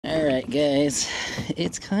Alright guys,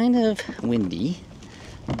 it's kind of windy,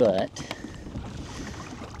 but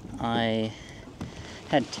I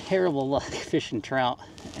had terrible luck fishing trout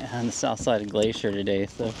on the south side of Glacier today.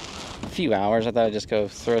 So a few hours, I thought I'd just go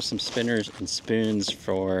throw some spinners and spoons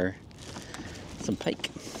for some pike.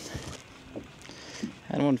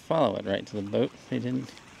 I don't want to follow it right to the boat. They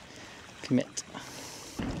didn't commit.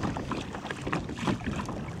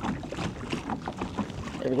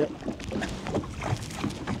 There we go.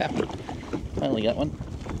 Finally got one.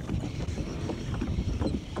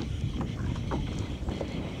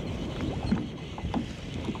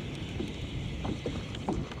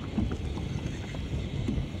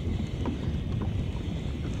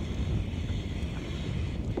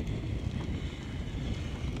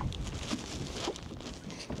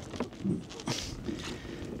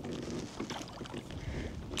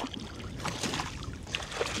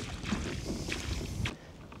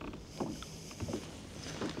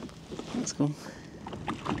 Let's go.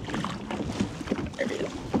 There we go.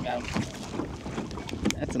 Got him.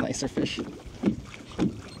 That's a nicer fish. You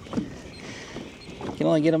can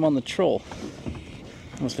only get them on the troll.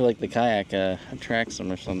 I almost feel like the kayak attracts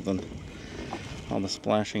them or something. All the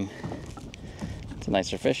splashing. It's a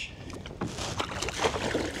nicer fish.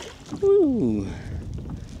 Woo!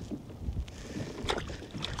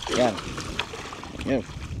 Got him. Go.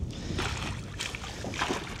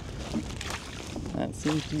 That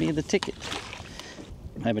seems to be the ticket.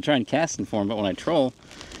 I've been trying casting for them, but when I troll,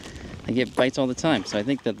 I get bites all the time. So I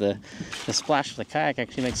think that the splash of the kayak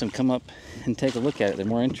actually makes them come up and take a look at it. They're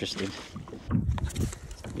more interested.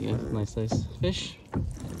 Yeah, nice size fish.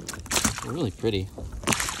 They're really pretty.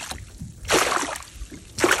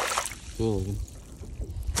 Cool looking.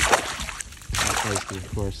 Tasty,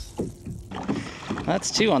 of course.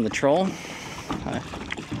 That's two on the troll.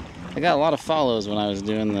 I got a lot of follows when I was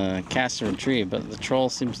doing the cast and retrieve, but the troll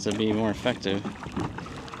seems to be more effective.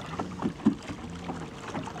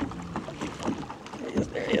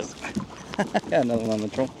 There he is. Got another one on the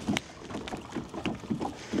troll.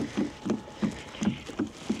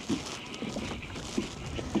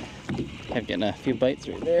 I'm getting a few bites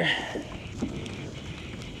right there.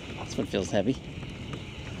 This one feels heavy.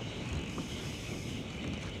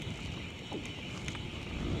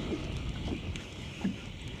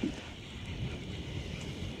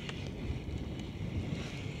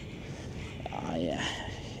 Yeah,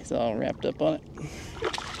 he's all wrapped up on it.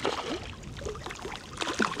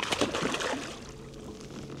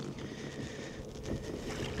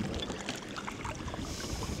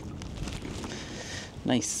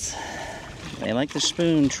 Nice. They like the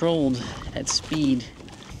spoon trolled at speed.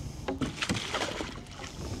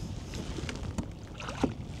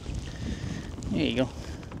 There you go.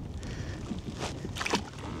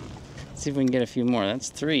 Let's see if we can get a few more. That's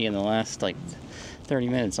three in the last like 30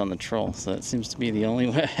 minutes on the troll, so that seems to be the only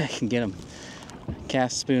way I can get them.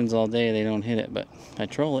 Cast spoons all day, they don't hit it, but if I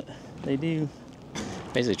troll it, they do.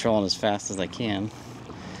 Basically trolling as fast as I can.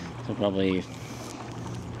 So probably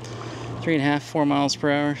 3.5, 4 miles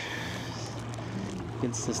per hour.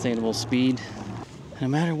 Good sustainable speed. No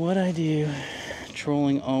matter what I do,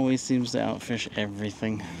 trolling always seems to outfish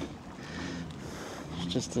everything.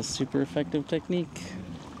 It's just a super effective technique.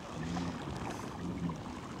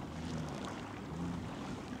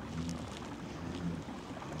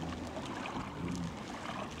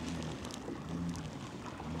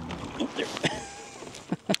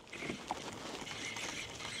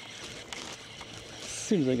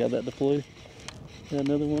 As soon as I got that deployed, got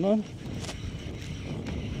another one on.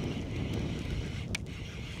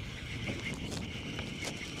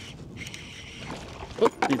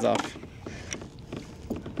 Oh, he's off.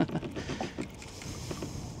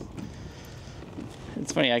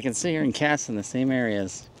 It's funny, I can sit here and cast in the same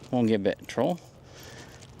areas, won't get bit. Troll,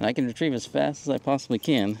 and I can retrieve as fast as I possibly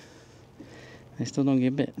can. I still don't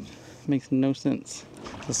get bit. Makes no sense.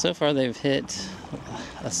 So far they've hit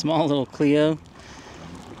a small little Cleo.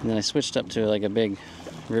 And then I switched up to like a big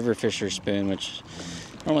river fisher spoon, which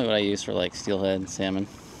normally what I use for like steelhead, salmon.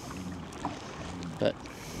 But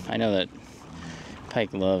I know that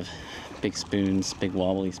pike love big spoons, big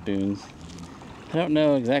wobbly spoons. I don't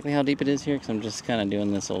know exactly how deep it is here because I'm just kind of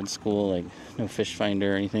doing this old school, like no fish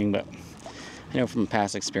finder or anything. But I know from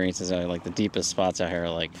past experiences, like the deepest spots out here are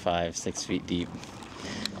like 5, 6 feet deep.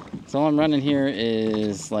 So all I'm running here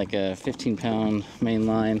is like a 15-pound main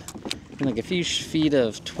line. Like a few feet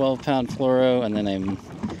of 12-pound fluoro, and then a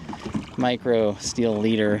micro steel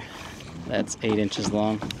leader that's 8 inches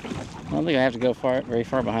long. I don't think I have to go very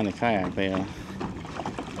far behind the kayak. They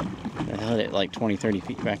held it like 20, 30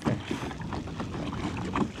 feet back there.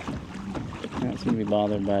 I don't seem to be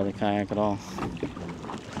bothered by the kayak at all.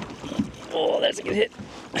 Oh, that's a good hit.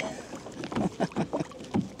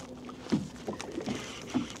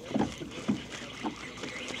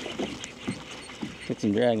 Took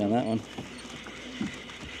some drag on that one.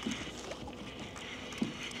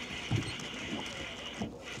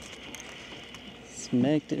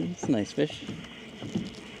 Smacked it. It's a nice fish.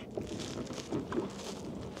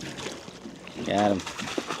 Got him.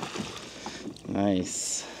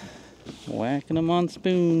 Nice. Whacking them on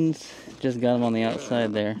spoons. Just got them on the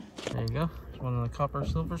outside there. There you go. There's one on the copper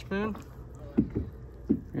silver spoon.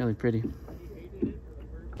 Really pretty.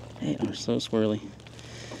 They are so swirly.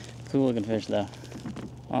 Cool looking fish though.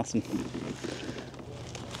 Awesome.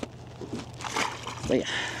 So yeah.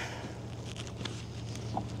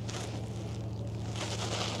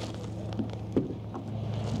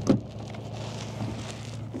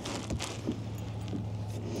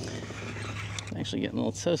 Actually getting a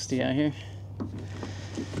little toasty out here.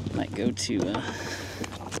 Might go to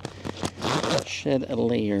shed a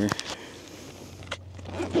layer.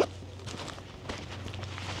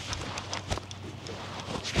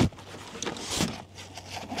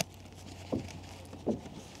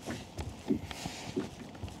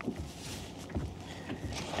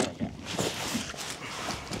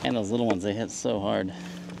 And those little ones, they hit so hard.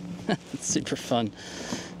 It's super fun.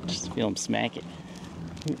 Just feel them smack it.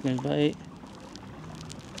 There's a bite.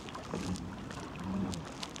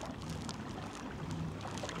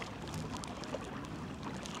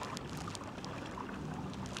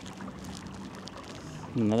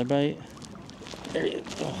 Another bite. There he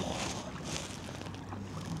is. Oh.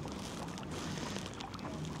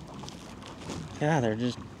 God, they're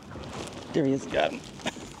just... There he is. Got him.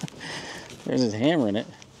 There's his hammer in it.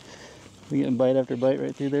 We're getting bite after bite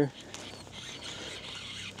right through there.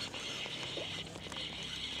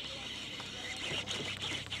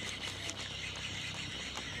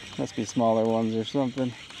 Must be smaller ones or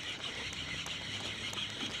something.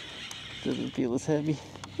 Doesn't feel as heavy.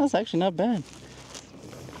 That's actually not bad.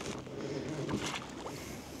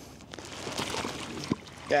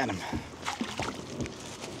 Got him.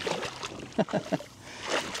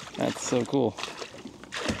 That's so cool.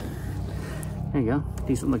 There you go.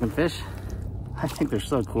 Decent looking fish. I think they're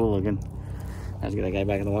so cool looking. Let's get that guy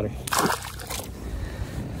back in the water.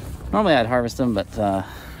 Normally I'd harvest them, but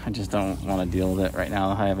I just don't want to deal with it right now.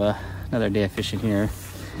 I have another day of fishing here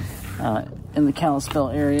in the Kalispell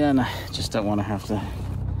area, and I just don't want to have to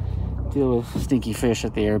deal with stinky fish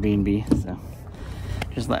at the Airbnb. So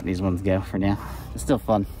just letting these ones go for now. It's still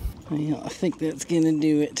fun. Well, I think that's gonna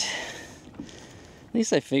do it. At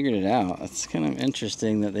least I figured it out. It's kind of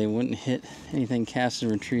interesting that they wouldn't hit anything cast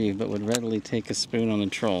and retrieve, but would readily take a spoon on a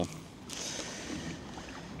troll.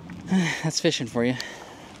 That's fishing for you.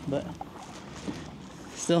 But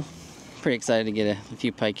still pretty excited to get a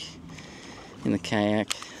few pike in the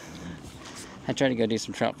kayak. I tried to go do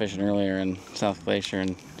some trout fishing earlier in South Glacier,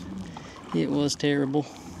 and it was terrible.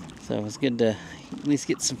 So it was good to at least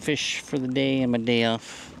get some fish for the day and my day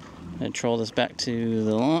off. I'm gonna troll this back to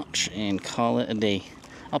the launch and call it a day.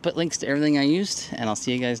 I'll put links to everything I used, and I'll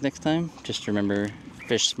see you guys next time. Just remember,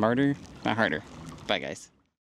 fish smarter, not harder. Bye guys.